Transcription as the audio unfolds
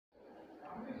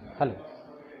Hello.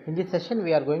 In this session,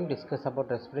 we are going to discuss about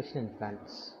respiration in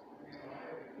plants.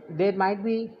 There might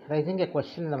be rising a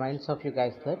question in the minds of you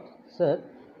guys that, sir,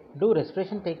 do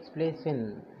respiration takes place in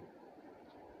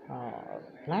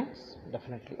plants?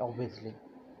 Definitely, obviously.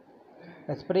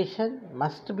 Respiration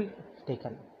must be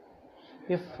taken.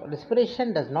 If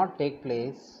respiration does not take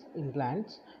place in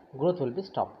plants, growth will be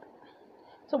stopped.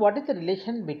 So, what is the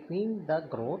relation between the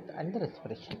growth and the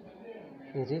respiration?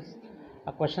 This is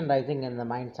a question rising in the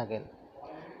minds again.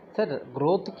 Sir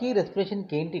గ్రోత్కి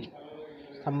రెస్పిరేషన్కి ఏంటి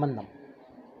సంబంధం?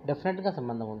 డెఫినెట్గా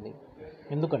సంబంధం ఉంది.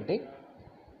 ఎందుకంటే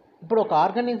ఇప్పుడు ఒక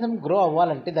organism grow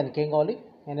అవ్వాలంటే దానికి ఏం కావాలి?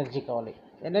 ఎనర్జీ కావాలి.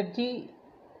 ఎనర్జీ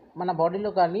మన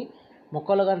బాడీలో కానీ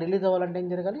మొక్కలో కానీ రిలీజ్ అవ్వాలంటే ఏం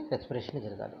జరగాలి? రెస్పిరేషన్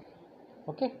జరగాలి.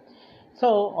 Okay, so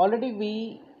already we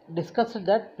discussed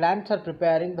that plants are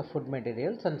preparing the food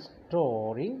materials and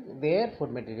storing their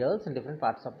food materials in different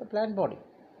parts of the plant body.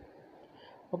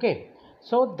 Okay,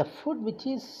 so the food which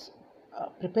is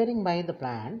preparing by the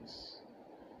plants,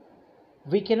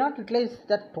 we cannot utilize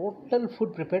the total food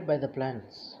prepared by the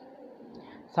plants.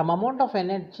 Some amount of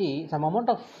energy, some amount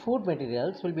of food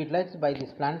materials will be utilized by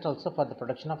these plants also for the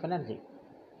production of energy.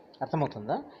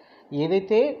 అర్థమవుతుందా?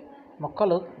 ఏదైతే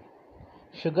మొక్కలు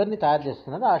షుగర్ని తయారు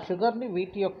చేస్తున్నారో ఆ షుగర్ని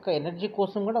వీటి యొక్క ఎనర్జీ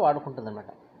కోసం కూడా వాడుకుంటుంది అనమాట.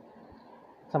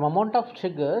 Some amount of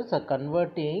sugars are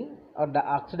converting are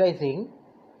oxidising,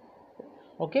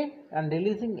 okay, and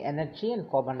releasing energy and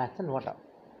carbon dioxide and water.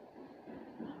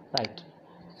 Right.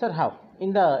 Sir, how? In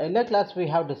the earlier class we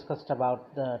have discussed about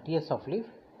the TS of leaf,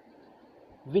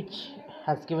 which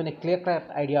has given a clear-cut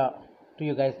idea to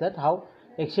you guys that how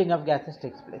exchange of gases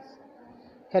takes place.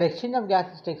 Here exchange of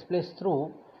gases takes place through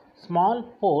small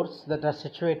pores that are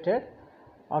situated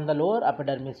on the lower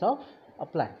epidermis of a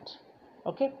plant.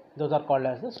 Okay, those are called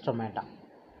as the stomata.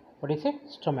 What do you say?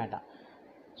 Stomata.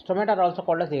 Stomata are also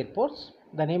called as air pores.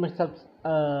 The name itself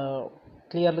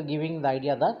clearly giving the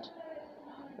idea that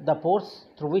the pores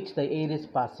through which the air is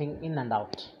passing in and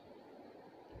out.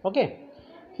 Okay,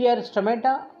 here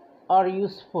stomata are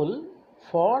useful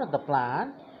for the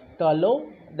plant to allow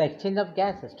the exchange of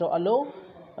gases, to allow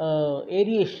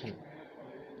aeration.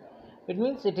 It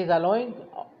means it is allowing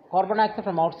carbon dioxide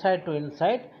from outside to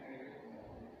inside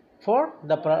for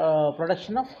the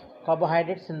production of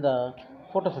carbohydrates in the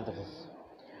photosynthesis.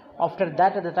 After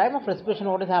that, at the time of respiration,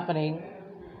 what is happening?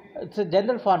 It's a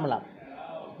general formula,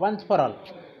 once for all.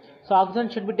 So oxygen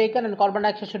should be taken and carbon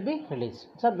dioxide should be released.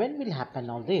 So when will happen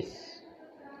all this?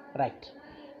 Right,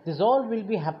 this all will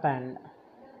be happen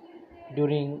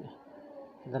during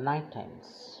the night times.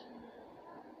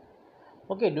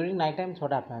 Okay, during night times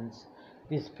what happens?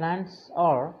 These plants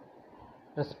are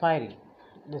respiring.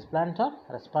 These plants are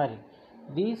respiring.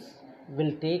 These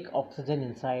will take oxygen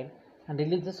inside and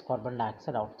releases carbon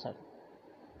dioxide outside.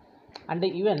 And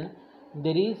even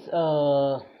there is a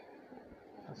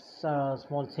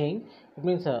small saying. It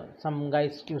means some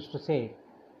guys used to say,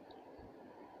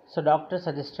 so doctor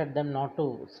suggested them not to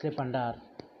sleep under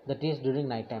the trees during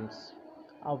night times.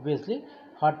 Obviously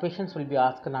heart patients will be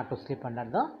asked not to sleep under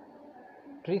the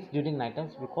trees during night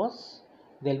times because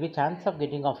there will be chance of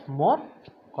getting of more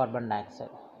carbon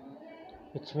dioxide,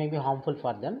 which may be harmful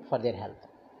for them, for their health.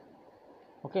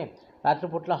 Okay,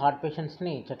 రాత్రిపూట్ల heart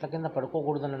పేషెంట్స్ని చెట్ల కింద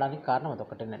పడుకోకూడదు అనడానికి కారణం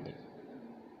అదొకటేనండి.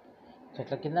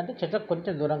 చెట్ల కింద అంటే చెట్లకు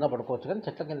కొంచెం దూరంగా పడుకోవచ్చు, కానీ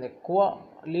చెట్ల కింద ఎక్కువ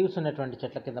లీవ్స్ ఉన్నటువంటి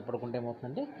చెట్ల కింద పడుకుంటే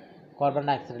ఏమవుతుందంటే కార్బన్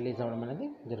డైఆక్సైడ్ రిలీజ్ అవ్వడం అనేది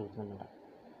జరుగుతుందన్నమాట.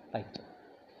 Right,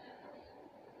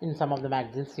 in some of the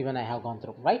magazines even I have gone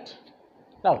through. Right,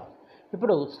 రావు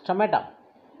ఇప్పుడు స్టొమాటా.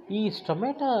 ఈ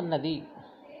స్టొమాటా అన్నది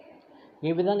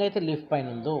ఏ విధంగా అయితే లీఫ్ పైన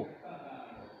ఉందో,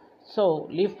 సో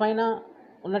లీఫ్ పైన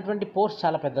ఉన్నటువంటి పోర్స్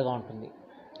చాలా పెద్దగా ఉంటుంది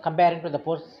comparing to the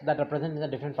pores that are present in the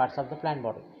different parts of the plant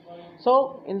body. So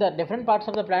in the different parts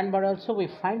of the plant body also we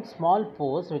find small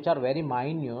pores which are very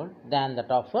minute than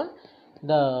that of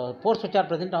the pores which are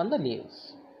present on the leaves.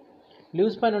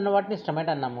 Leaves పైన ఉన్న వాటిని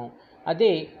stomata అన్నాము.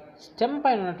 అదే stem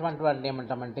పైన ఉన్నటువంటి వాటిని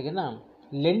ఏమంటామంటే కన్నా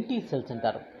లెంటీ సెల్స్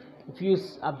అంటారు. If you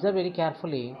observe very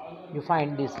carefully you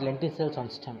find these lengthy cells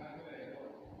on stem.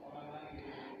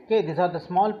 Okay, these are the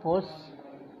small pores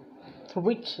through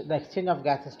which the exchange of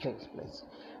gases takes place.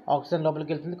 Oxygen లోపలికి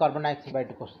వెళ్తుంది, కార్బన్ డైఆక్సైడ్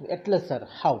బయటకు వస్తుంది. ఎట్లా sir?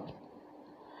 How?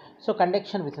 So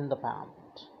conduction with in the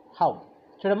plant. How?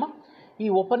 చూడమ్మా, ఈ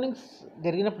openings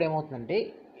జరిగినప్పుడు ఏమవుతుందంటే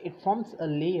it forms a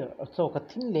layer. So ఒక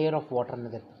థిన్ లేయర్ ఆఫ్ వాటర్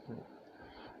అనేది ఏర్పడుతుంది.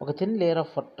 ఒక థిన్ లేయర్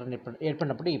ఆఫ్ వాటర్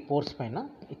ఏర్పడినప్పుడు ఈ పోర్స్ పైన,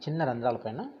 ఈ చిన్న రంధ్రాల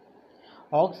పైన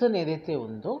ఆక్సిజన్ ఏదైతే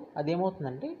ఉందో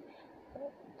అదేమవుతుందంటే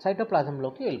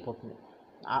సైటోప్లాజంలోకి వెళ్ళిపోతుంది,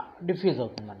 డిఫ్యూజ్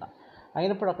అవుతుందన్నమాట.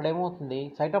 అయినప్పుడు అక్కడ ఏమవుతుంది,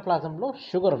 సైటోప్లాజంలో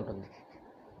షుగర్ ఉంటుంది.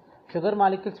 Sugar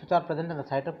molecules which are present in the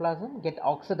cytoplasm get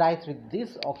oxidized with this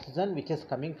oxygen which is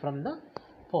coming from the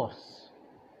pores.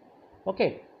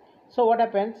 Okay, so what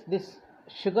happens? This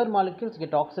sugar molecules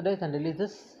get oxidized and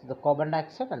releases the carbon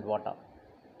dioxide and water.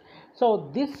 So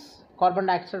this carbon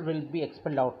dioxide will be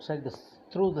expelled outside this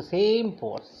through the same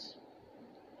pores,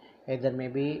 either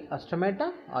maybe a stomata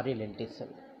or a lenticel.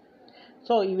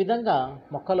 So ఈ విధంగా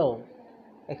మొక్కలో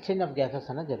exchange of gases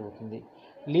అనేది జరుగుతుంది.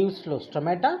 లీవ్స్లో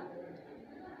stomata,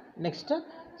 next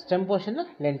stem portion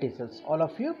lenticels. All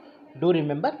of you do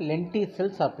remember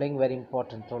lenticels are playing very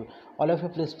important role. All of you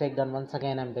please take down once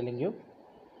again. I am telling you.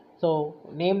 So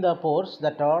name the pores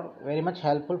that are very much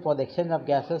helpful for the exchange of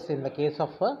gases in the case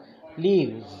of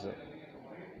leaves.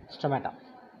 Stomata.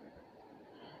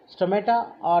 Stomata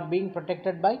are being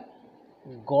protected by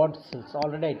God cells.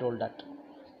 Already I told that.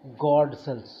 God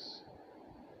cells.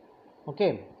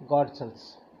 Okay, God cells.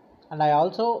 And I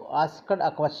also asked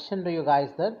a question to you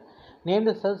guys that name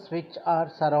the cells which are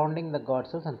surrounding the God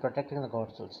cells and protecting the God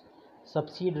cells.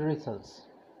 Subsidiary cells.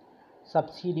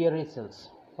 Subsidiary cells.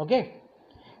 Okay.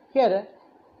 Here,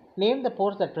 name the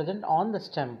pores that present on the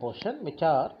stem portion which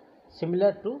are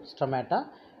similar to stomata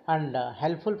and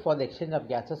helpful for the exchange of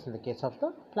gases in the case of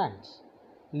the plants.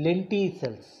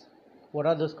 Lenticels. What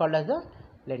are those called as the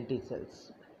lenticels?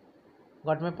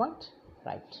 Got my point?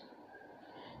 Right.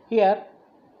 Here,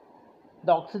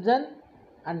 the oxygen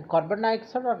and carbon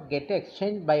dioxide are get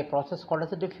exchanged by a process called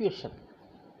as a diffusion.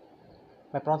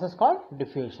 By process called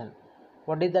diffusion.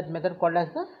 What is that method called as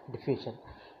the diffusion?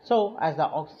 So, as the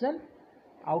oxygen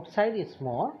outside is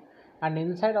more and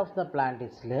inside of the plant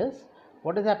is less,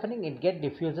 what is happening? It get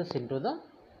diffuses into the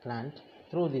plant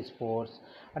through these pores,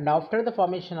 and after the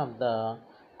formation of the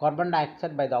carbon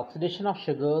dioxide by the oxidation of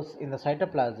sugars in the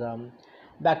cytoplasm,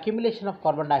 the accumulation of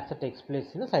carbon dioxide takes place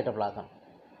in the cytoplasm.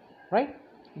 Right?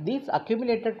 This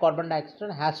accumulated carbon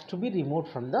dioxide has to be removed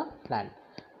from the plant.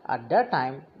 At that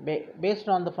time, based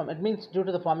on the it means due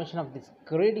to the formation of this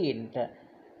gradient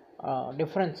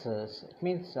differences, it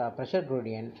means pressure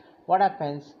gradient, what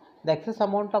happens? The excess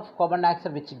amount of carbon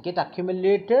dioxide which get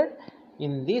accumulated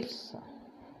in this,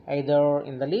 either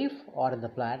in the leaf or in the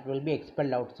plant, will be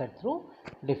expelled outside through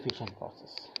diffusion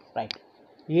process. Right?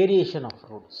 Aeration of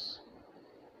roots.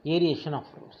 Aeration of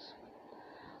roots.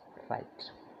 Right.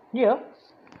 Here,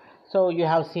 so you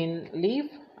have seen leaf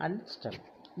and stem.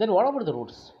 Then what about the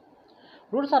roots?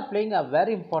 Roots are playing a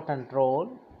very important role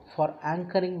for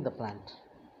anchoring the plant.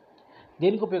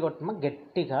 దేనికి ఉపయోగపడుతుందో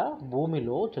గట్టిగా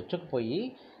భూమిలో చొచ్చుకుపోయి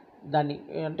దాన్ని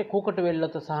అంటే కూకటి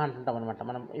వేళ్ళతో సహా అంటుంటాం అనమాట.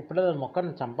 మనం ఇప్పుడు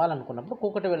మొక్కను చంపాలనుకున్నప్పుడు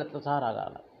కూకటి వేళ్ళతో సహా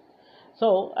రాగాలి. సో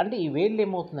అంటే ఈ వేళ్ళు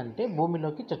ఏమవుతుందంటే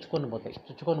భూమిలోకి చొచ్చుకొని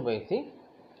పోయేసి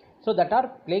so that are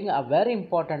playing a very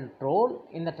important role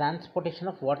in the transportation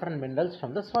of water and minerals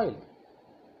from the soil.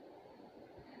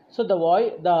 So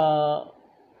the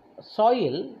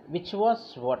soil which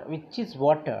is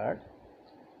watered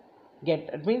it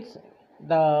means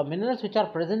the minerals which are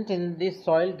present in this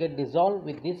soil get dissolved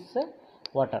with this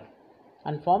water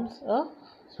and forms a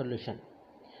solution.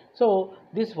 So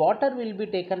this water will be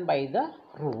taken by the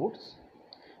roots,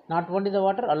 not only the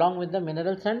water, along with the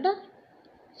minerals and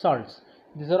salts.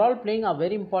 These are all playing a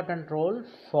very important role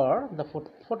for the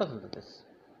photosynthesis.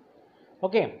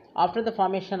 Okay, after the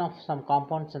formation of some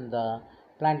compounds in the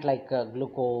plant like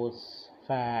glucose,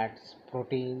 fats,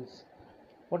 proteins,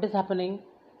 what is happening?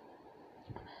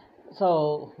 So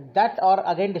that are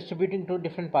again distributing to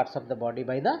different parts of the body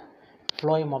by the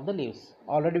phloem of the leaves.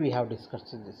 Already we have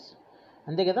discussed this.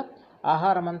 అంతే కదా,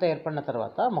 ఆహారం అంతా ఏర్పడిన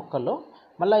తర్వాత మొక్కల్లో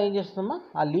మళ్ళీ ఏం చేస్తుందమ్మా,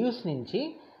 ఆ లీవ్స్ నుంచి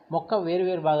మొక్క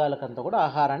వేరు భాగాలకంతా కూడా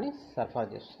ఆహారాన్ని సరఫరా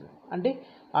చేస్తుంది. అంటే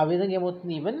ఆ విధంగా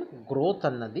ఏమవుతుంది, ఈవెన్ గ్రోత్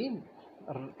అన్నది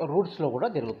రూట్స్లో కూడా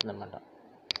జరుగుతుంది అనమాట.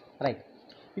 రైట్,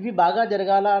 ఇవి బాగా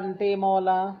జరగాల అంటే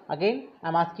ఏమవ్వాలా? Again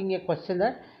I'm asking A question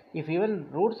that if even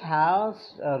roots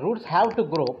have to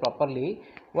grow properly,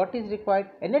 what is required?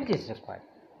 Energy is required.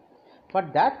 For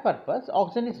that purpose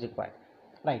oxygen is required.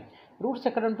 Right? Roots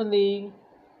ఎక్కడ ఉంటుంది?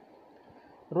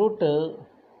 రూట్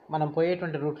మనం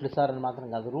పోయేటువంటి రూట్లు ఇస్తారని మాత్రం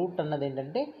కాదు. రూట్ అన్నది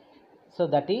ఏంటంటే, so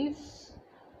that is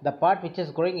the part which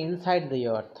is growing inside the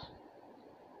earth.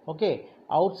 Okay,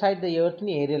 out side the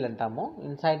ఎర్త్ని aerial అంటాము.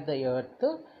 ఇన్సైడ్ ద ఎర్త్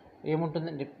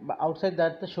ఏముంటుందండి? Out side the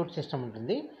earth shoot system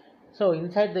ఉంటుంది. So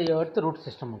inside the earth root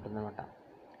system ఉంటుంది అనమాట.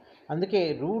 అందుకే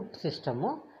root system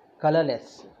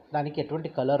colourless, దానికి ఎటువంటి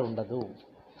colour ఉండదు.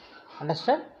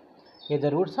 Understand?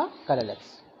 The roots are colourless.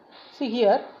 See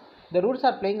here, the roots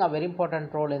are playing a very important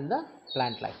role in the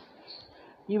plant life.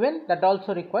 Even that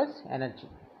also requires energy.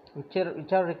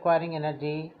 Which are requiring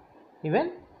energy? Even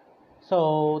so,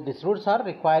 these roots are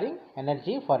requiring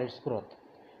energy for its growth.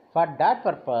 For that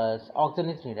purpose, oxygen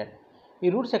is needed. ఈ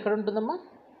roots ఎక్కడ ఉంటుందమ్మా?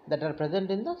 That are present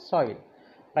in the soil.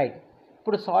 Right.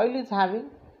 ఇప్పుడు soil is having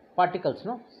particles,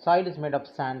 no? Soil is made of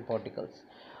sand particles.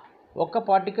 ఒక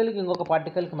పార్టికల్కి ఇంకొక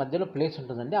పార్టికల్కి మధ్యలో place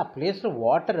ఉంటుందండి. ఆ ప్లేస్లో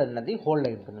వాటర్ అన్నది హోల్డ్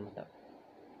అయి ఉంటుంది అనమాట.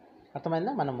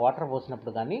 అర్థమైందా? మనం వాటర్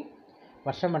పోసినప్పుడు కానీ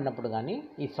వర్షం పడినప్పుడు కానీ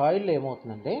ఈ సాయిల్లో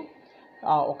ఏమవుతుందంటే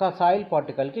ఒక సాయిల్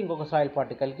పార్టికల్కి ఇంకొక సాయిల్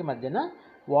పార్టికల్కి మధ్యన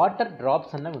వాటర్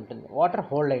డ్రాప్స్ అన్నవి ఉంటుంది. వాటర్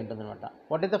హోల్డ్ అయి ఉంటుంది అనమాట.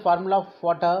 What is the formula of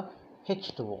water?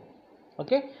 H2O.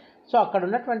 Okay. So అక్కడ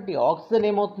ఉన్నటువంటి ఆక్సిజన్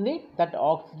ఏమవుతుంది? That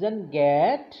oxygen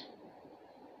get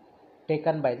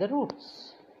taken by the roots.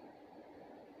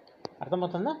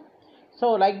 అర్థమవుతుందా? So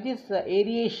like this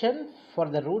aeration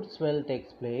for the roots will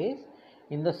takes place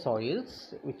in the soils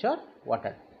which are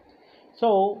watered. So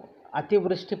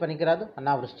అతివృష్టి పనికిరాదు,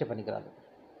 అనావృష్టి పనికిరాదు.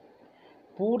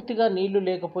 పూర్తిగా నీళ్లు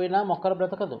లేకపోయినా మొక్కలు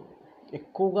బ్రతకదు,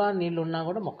 ఎక్కువగా నీళ్ళు ఉన్నా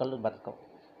కూడా మొక్కలు బ్రతకవు.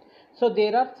 So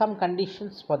there are some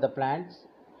conditions for the plants.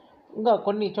 ఇంకా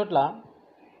కొన్ని చోట్ల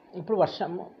ఇప్పుడు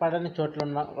వర్షం పడని చోట్ల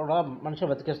ఉన్న కూడా మనుషులు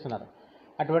బతికేస్తున్నారు.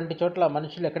 అటువంటి చోట్ల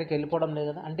మనుషులు ఎక్కడికి వెళ్ళిపోవడం లేదు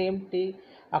కదా. అంటే ఏమిటి?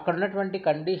 అక్కడ ఉన్నటువంటి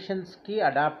కండిషన్స్కి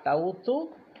అడాప్ట్ అవుతూ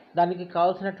దానికి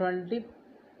కావాల్సినటువంటి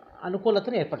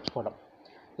అనుకూలతను ఏర్పరచుకోవడం.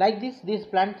 Like these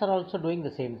plants are also doing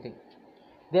the same thing.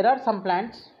 There are some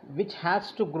plants which has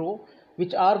to grow,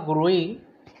 which are growing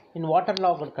in water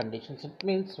logger conditions. It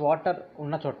means water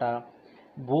ఉన్న చోట,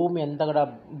 భూమి ఎంత కూడా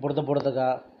బురదగా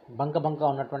బంక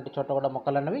ఉన్నటువంటి చోట కూడా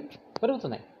మొక్కలు అన్నవి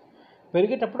పెరుగుతున్నాయి.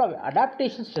 పెరిగేటప్పుడు అవి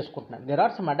అడాప్టేషన్స్ చేసుకుంటున్నాయి. There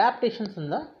are some adaptations in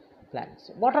the plants.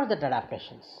 What are that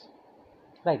adaptations?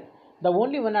 Right, the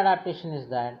only one adaptation is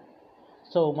that.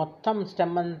 So మొత్తం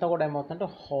స్టెమ్ అంతా కూడా ఏమవుతుందంటే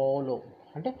హోలో,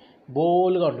 అంటే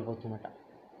బోల్గా ఉండిపోతుందన్నమాట.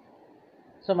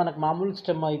 సో మనకు మామూలు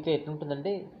స్టెమ్ అయితే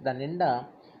ఎట్లుంటుందంటే దాని నిండా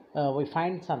we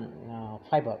find some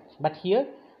fiber, but here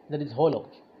there is hollow.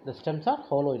 The stems are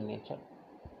hollow in nature,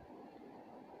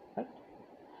 right?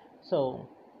 So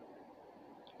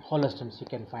hollow stems you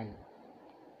can find.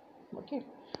 Okay,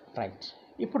 right.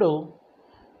 Ippudu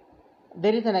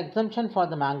there is an exemption for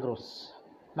the mangroves.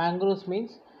 Mangroves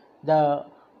means the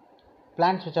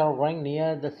plants which are growing near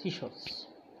the seashores.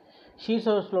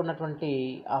 Seashores లో ఉన్నటువంటి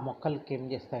ఆ మొక్కలకి ఏం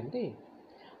చేస్తాయంటే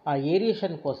ఆ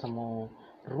aeration కోసము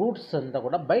roots అంతా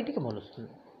కూడా బయటికి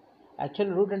మొలుస్తుంది.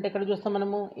 యాక్చువల్లీ రూట్ అంటే ఎక్కడ చూస్తాం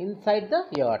మనము? Inside the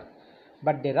earth.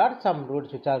 But there are some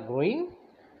roots which are growing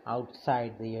out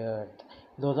side the earth.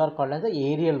 Those are called as the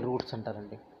aerial roots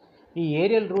అంటారండి. ఈ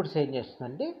ఏరియల్ రూట్స్ ఏం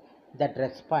చేస్తుందంటే that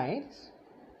రెస్పైర్స్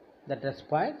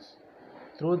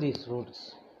through these roots.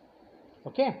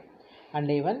 Okay,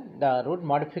 and even the route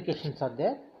modifications are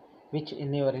there which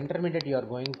in your intermediate you are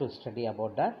going to study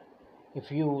about that. If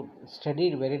you study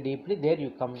it very deeply, there you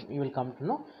will come to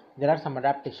know there are some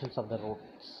adaptations of the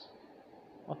roots.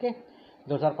 Okay,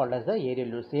 those are called as the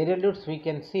aerial roots. Aerial roots we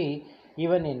can see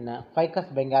even in Ficus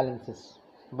bengalensis,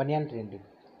 banyan tree andi.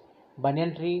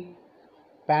 Banyan tree,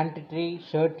 pant tree,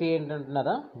 shirt tree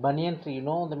antunnara. Banyan tree, you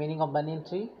know the meaning of banyan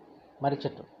tree? Mari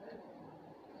chettu.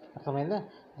 Arthamainda?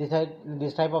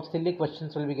 This type of silly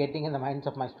questions will be getting in the minds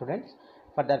of my students.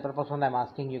 For that purpose only I am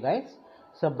asking you guys.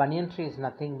 So banyan tree is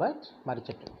nothing but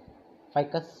marichettu,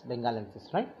 Ficus bengalensis,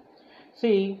 right?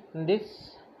 See, in this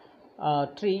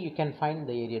tree you can find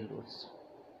the aerial roots.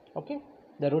 Okay,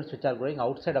 the roots which are growing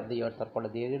outside of the earth are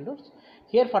called the aerial roots.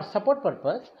 Here for support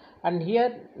purpose, and here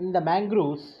in the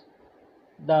mangroves,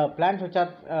 the plants which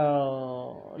are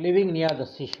living near the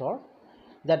seashore,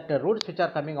 that roots which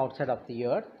are coming outside of the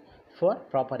earth for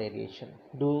proper aeration.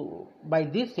 By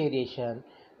this aeration,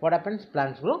 what happens?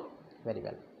 Plants grow very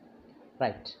well.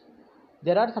 Right,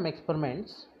 there are some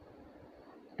experiments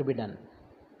to be done.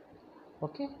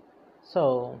 Okay, so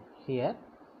here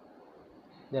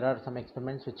there are some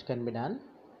experiments which can be done,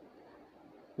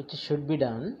 which should be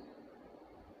done,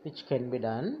 which can be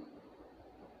done.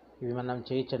 Ivi manam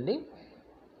cheyachandi.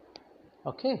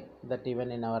 Okay, that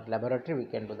even in our laboratory we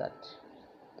can do that.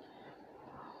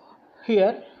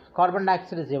 Here carbon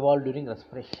dioxide is evolved during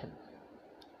respiration.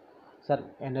 Sir,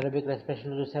 anaerobic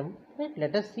respiration చూసాము. Right,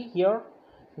 let us see here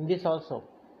in this also.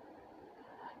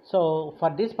 So for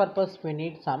this purpose we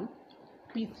need some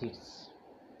pea seeds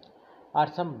or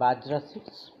some bajra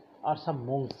seeds or some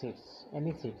moong seeds,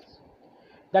 any seeds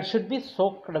that should be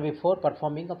soaked before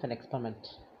performing of an experiment.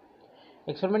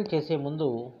 Experiment చేసే ముందు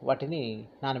వాటిని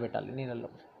నానబెట్టాలి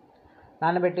నీళ్ళల్లో.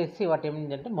 నానబెట్టేసి వాటి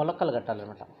ఏమిటంటే మొలకలు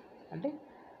కట్టాలన్నమాట. అంటే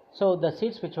so the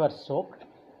seeds which were soaked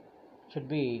should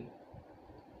be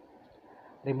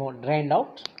drained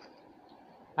out,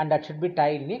 and that should be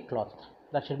tied in a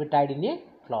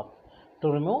cloth. To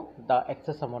remove the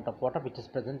excess amount of water which is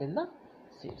present in the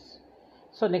seeds.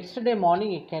 So next day morning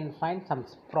you can find some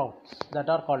sprouts that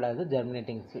are called as the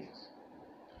germinating seeds.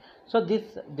 So these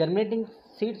germinating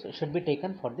seeds should be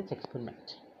taken for this experiment.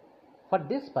 For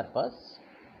this purpose,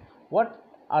 what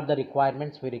are the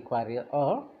requirements we require?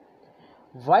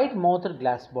 Wide mouth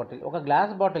glass bottle, ఒక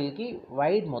glass బాటిల్కి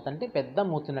wide mouth అంటే పెద్ద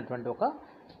మూతున్నటువంటి ఒక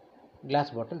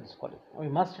glass bottle తీసుకోవాలి. We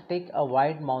must take a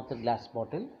wide mouth glass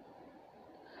bottle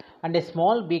and a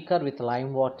small beaker with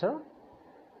lime water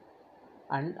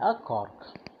and a cork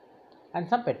and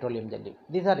some petroleum jelly.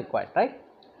 These are required, right?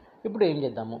 ఇప్పుడు ఏం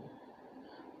చేద్దాము,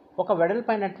 ఒక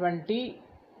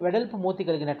వెడల్పు మూతి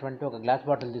కలిగినటువంటి ఒక గ్లాస్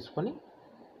బాటిల్ తీసుకొని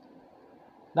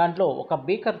దాంట్లో ఒక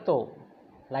బీకర్తో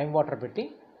లైమ్ వాటర్ పెట్టి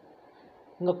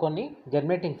ఇంకా కొన్ని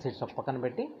జర్మినేటింగ్ సీడ్స్ ఒక పక్కన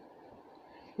పెట్టి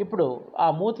ఇప్పుడు ఆ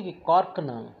మూతికి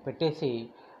కార్క్ను పెట్టేసి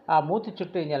ఆ మూతి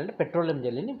చుట్టూ ఏం చేయాలంటే పెట్రోలియం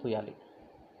జెల్లీని పూయాలి.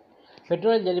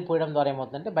 పెట్రోలియం జెల్లీ పూయడం ద్వారా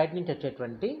ఏమవుతుందంటే బయట నుంచి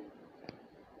వచ్చేటువంటి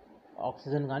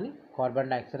ఆక్సిజన్ కానీ కార్బన్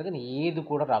డైఆక్సైడ్ కానీ ఏది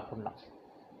కూడా రాకుండా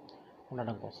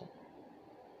ఉండడం కోసం.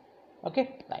 Okay,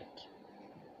 right.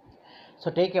 So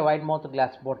take a wide mouth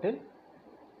glass bottle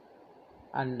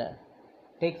and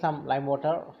take some lime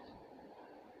water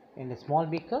in a small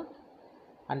beaker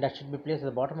and that should be placed at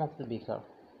the bottom of the beaker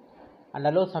and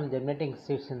allow some germinating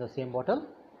seeds in the same bottle.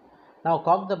 Now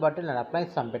cork the bottle and apply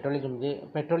some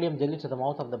petroleum jelly to the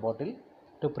mouth of the bottle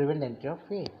to prevent the entry of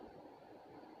air.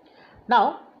 Now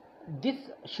this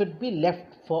should be left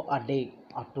for a day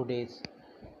or 2 days,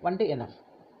 one day enough,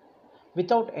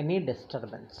 without any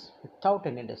disturbance,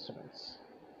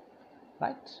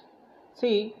 right?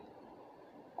 See,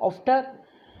 after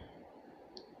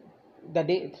the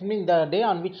day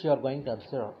on which you are going to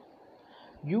observe,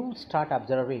 you start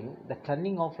observing the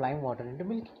turning of lime water into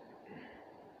milk.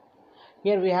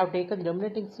 Here we have taken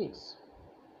germinating seeds.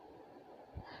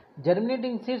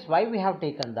 Why we have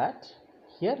taken that?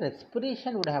 Here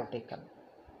respiration would have taken.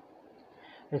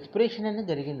 Respiration అనేది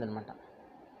జరిగిందనమాట.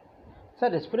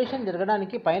 Sir respiration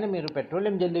జరగడానికి పైన మీరు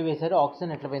petroleum jelly వేశారు,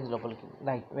 oxygen ఎట్లా పోయింది లోపలికి?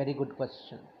 Right, very good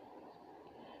question.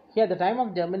 Here, at the time of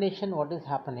germination, what is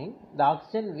happening? The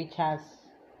oxygen which has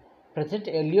present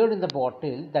earlier in the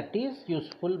bottle that is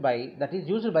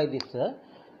used by this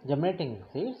germinating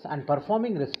seeds and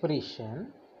performing respiration.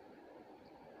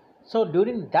 So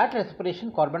during that respiration,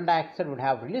 carbon dioxide would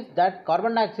have released that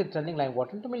carbon dioxide turning lime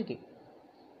water into milky.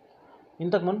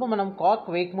 ఇంతకు మునుపు మనం cork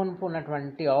Wake మునుపు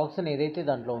ఉన్నటువంటి oxygen ఏదైతే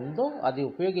దాంట్లో ఉందో అది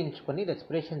ఉపయోగించుకొని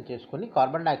రెస్పిరేషన్ చేసుకొని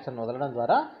కార్బన్ డైఆక్సైడ్ వదలడం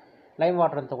ద్వారా లైమ్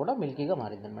వాటర్ అంతా కూడా మిల్కీగా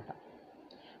మారిందనమాట.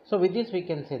 So with this we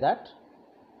can say that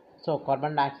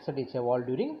carbon dioxide is evolved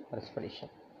during respiration.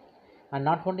 And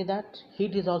not only that,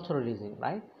 heat is also releasing,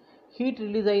 right? Heat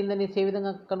release అయ్యిందని ఏ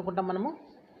విధంగా కనుక్కుంటాం మనము?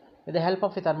 with the help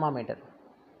of a thermometer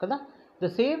కదా. The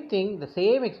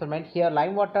same experiment here,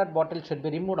 lime water bottle should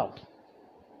be removed off.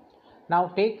 Now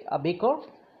take a beaker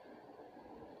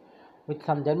with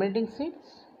some germinating seeds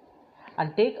and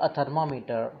take a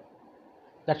thermometer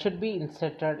that should be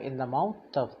inserted in the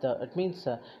mouth of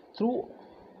through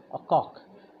a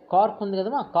cork ఉంది కదా,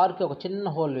 ఆ కార్కి ఒక చిన్న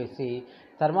whole వేసి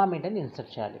థర్మామీటర్ని insert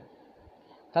చేయాలి.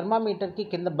 థర్మామీటర్కి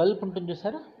కింద bulb ఉంటుంది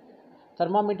చూసారా,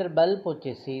 థర్మామీటర్ బల్బ్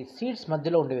వచ్చేసి సీడ్స్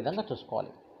మధ్యలో ఉండే విధంగా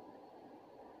చూసుకోవాలి.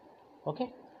 Okay,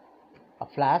 a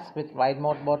flask with wide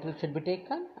mouth bottle should be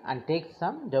taken and take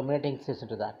some germinating seeds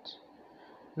into that.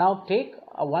 Now take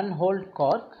a one hole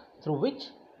cork through which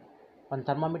one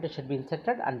thermometer should be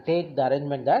inserted and take the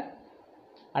arrangement that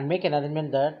and make an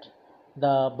arrangement that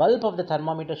the bulb of the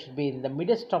thermometer should be in the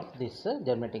midst of this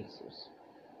germinating seeds.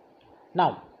 Now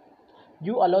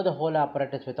you allow the whole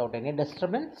apparatus without any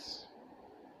disturbance.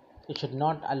 You should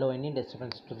not allow any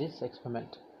disturbance to this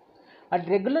experiment. At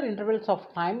regular intervals of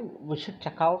time we should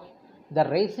check out the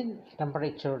rising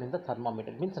temperature in the thermometer.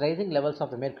 It means rising levels of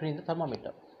the mercury in the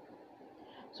thermometer.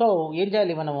 So ఏం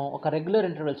చేయాలి, మనము ఒక regular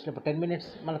ఇంటర్వెల్స్లో ఇప్పుడు 10 minutes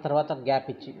మళ్ళీ తర్వాత gap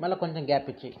ఇచ్చి మళ్ళీ కొంచెం గ్యాప్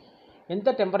ఇచ్చి ఎంత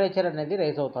టెంపరేచర్ అనేది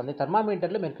రైజ్ అవుతుంది,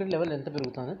 థర్మామీటర్లో మెర్క్యూరీ లెవెల్ ఎంత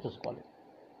పెరుగుతుందని చూసుకోవాలి.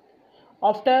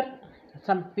 After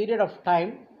some period of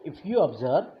time if you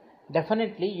observe,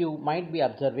 definitely you might be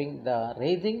observing the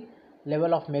rising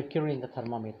level of mercury in the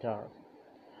thermometer.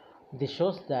 This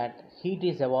shows that heat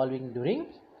is evolving during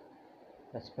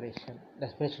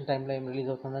respiration టైంలో ఏం release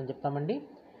అవుతుందని చెప్తామండి.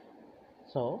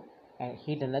 So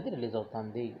heat అనేది release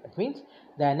అవుతుంది. It means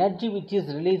the energy which is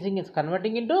releasing is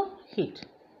converting into heat.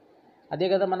 అదే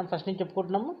కదా మనం first నుంచి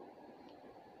చెప్పుకుంటున్నాము.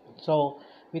 So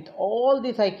with all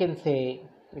this I can say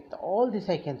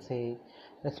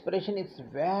respiration is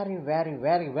very very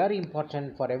very very important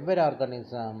for every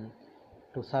organism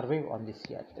to survive on this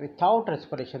earth. Without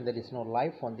respiration there is no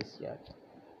life on this earth.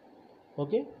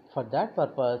 Okay, for that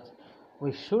purpose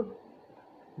we should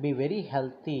be very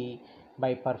healthy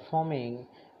by performing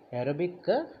aerobic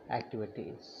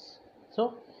activities. So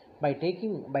by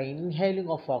inhaling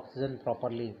of oxygen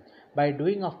properly, by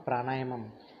doing of pranayamam,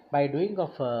 by doing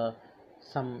of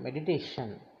some meditation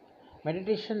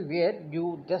where you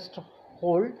just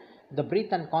hold the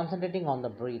breath and concentrating on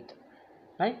the breath,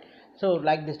 right? So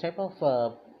like this type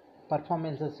of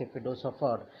performances, if you do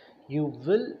suffer, you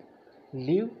will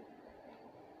live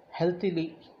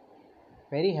healthily,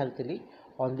 very healthily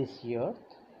on this earth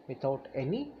without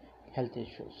any health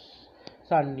issues.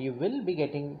 So and you will be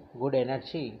getting good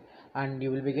energy, and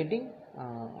you will be getting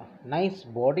nice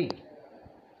body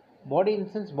in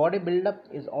sense body build-up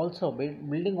is also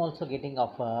building also getting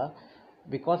of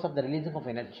because of the releasing of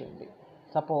energy only.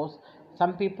 Suppose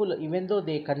some people, even though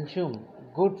they consume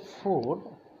good food,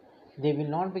 they will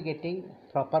not be getting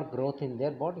proper growth in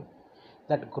their body.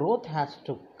 That growth has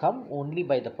to come only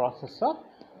by the process of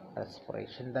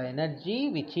respiration. The energy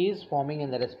which is forming in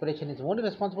the respiration is only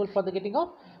responsible for the getting of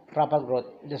proper growth.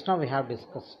 Just now we have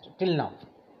discussed till now.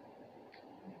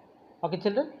 Okay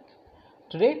children,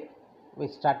 today we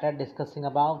started discussing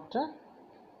about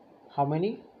how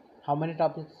many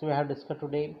topics we have discussed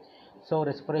today. So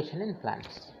respiration in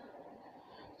plants.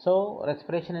 So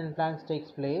respiration in plants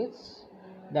takes place,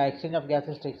 the exchange of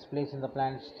gases takes place in the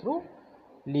plants through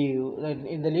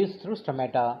in the leaves through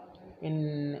stomata,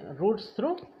 in roots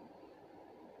through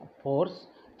pores,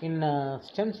 in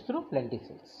stems through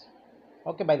lenticels.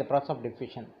 Okay, by the process of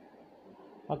diffusion.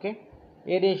 Okay,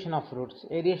 aeration of roots.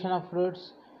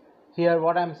 Here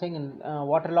what I am saying, in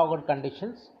waterlogged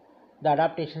conditions, the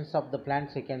adaptations of the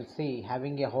plants you can see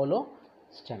having a hollow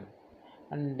stem,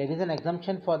 and there is an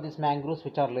exemption for these mangroves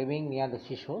which are living near the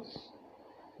seashores.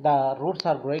 The roots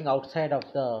are growing outside of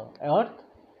the earth,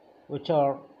 which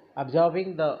are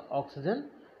absorbing the oxygen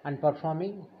and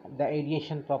performing the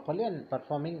aeration properly and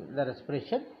performing the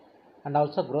respiration, and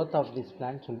also growth of these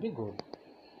plants will be good.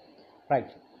 Right,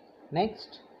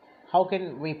 next, how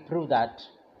can we prove that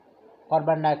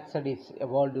carbon dioxide is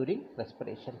evolved during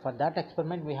respiration? For that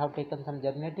experiment we have taken some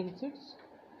germinating seeds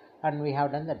and we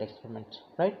have done that experiment,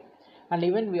 right? And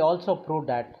even we also proved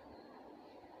that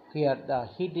here the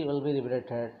heat will be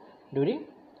liberated during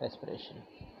respiration.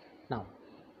 Now,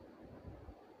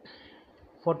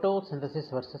 photosynthesis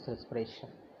versus respiration.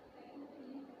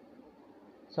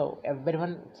 So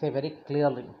everyone say very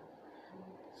clearly.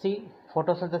 See,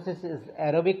 photosynthesis is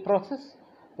aerobic process.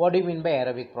 What do you mean by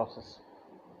aerobic process?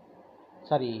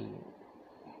 Sorry,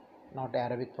 not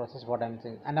aerobic process. What I am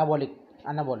saying,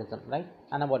 anabolism, right?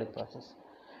 Anabolic process.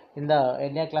 In the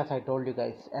earlier class, I told you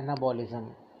guys,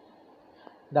 anabolism,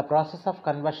 the process of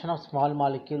conversion of small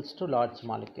molecules to large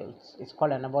molecules, is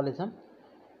called anabolism.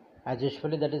 As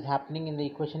usually, that is happening in the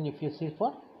equation. If you see,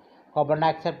 for carbon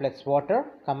dioxide plus water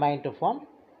combined to form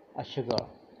a sugar,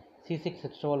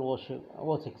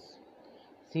 C6H12O6.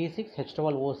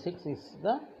 C6H12O6 is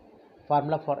the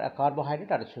formula for a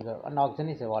carbohydrate or a sugar, and oxygen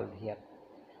is evolved here.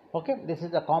 Okay, this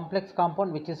is a complex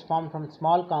compound which is formed from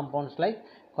small compounds like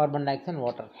carbon dioxide and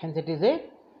water. Hence, it is a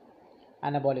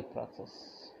anabolic process.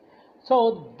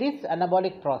 So, this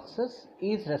anabolic process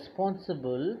is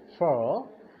responsible for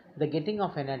the getting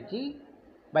of energy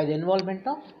by the involvement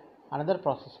of another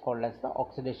process called as the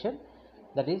oxidation,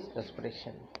 that is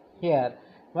respiration. Here,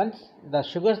 once the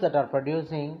sugars that are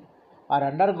producing are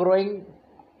undergoing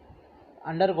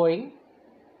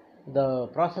the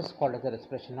process called as a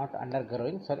respiration, not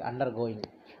undergoing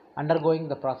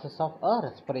the process of a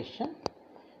respiration.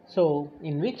 So,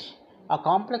 in which a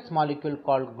complex molecule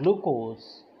called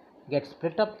glucose gets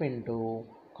split up into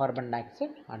carbon dioxide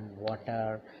and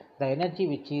water. The energy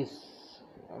which is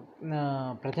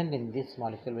present in this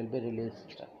molecule will be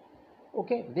released.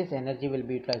 Okay, this energy will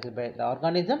be utilized by the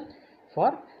organism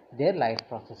for their life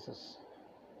processes.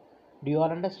 Do you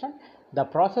all understand? The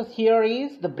process here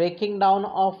is the breaking down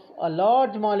of a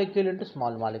large molecule into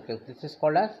small molecules. This is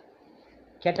called as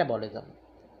catabolism,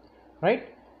 right?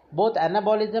 Both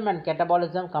anabolism and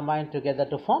catabolism combine together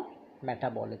to form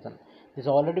metabolism. This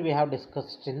already we have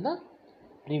discussed in the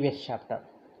previous chapter.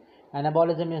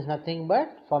 Anabolism is nothing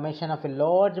but formation of a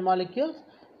large molecules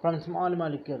from small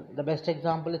molecule. The best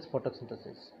example is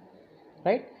photosynthesis,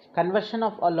 right? Conversion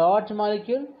of a large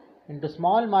molecule into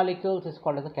small molecules is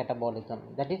called as a catabolism,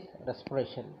 that is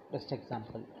respiration. Best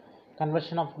example,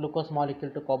 conversion of glucose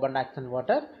molecule to carbon dioxide and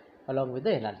water along with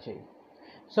the energy.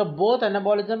 So both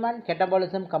anabolism and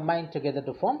catabolism combine together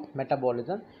to form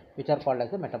metabolism, which are called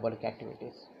as the metabolic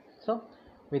activities. So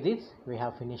with this we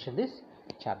have finished this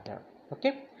chapter.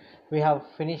 Okay, we have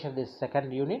finished this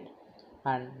second unit,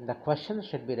 and the questions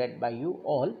should be read by you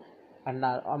all, and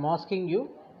I'm asking you.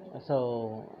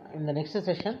 So in the next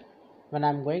session, when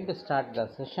I'm going to start the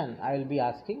session, I will be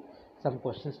asking some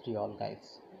questions to you all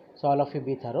guys. So all of you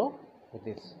be thorough with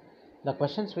this. The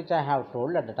questions which I have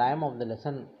told at the time of the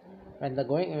lesson, when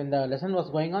the lesson was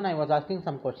going on, I was asking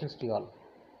some questions to you all.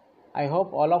 I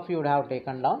hope all of you would have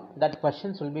taken down. That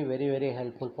questions will be very, very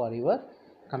helpful for your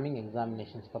coming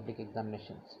examinations, public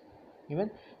examinations. Even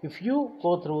if you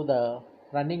go through the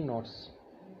running notes,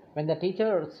 when the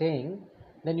teacher is saying,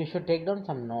 then you should take down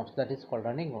some notes, that is called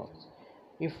running notes.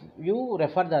 If you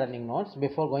refer the running notes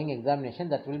before going examination,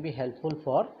 that will be helpful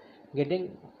for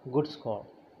getting good score.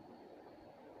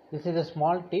 This is a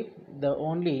small tip. The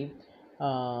only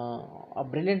a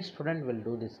brilliant student will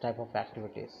do this type of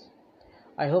activities.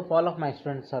 I hope all of my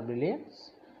students are brilliant,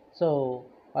 so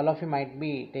all of you might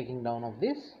be taking down of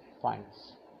these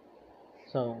points.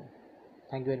 So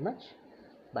thank you very much.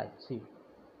 Bye. See you.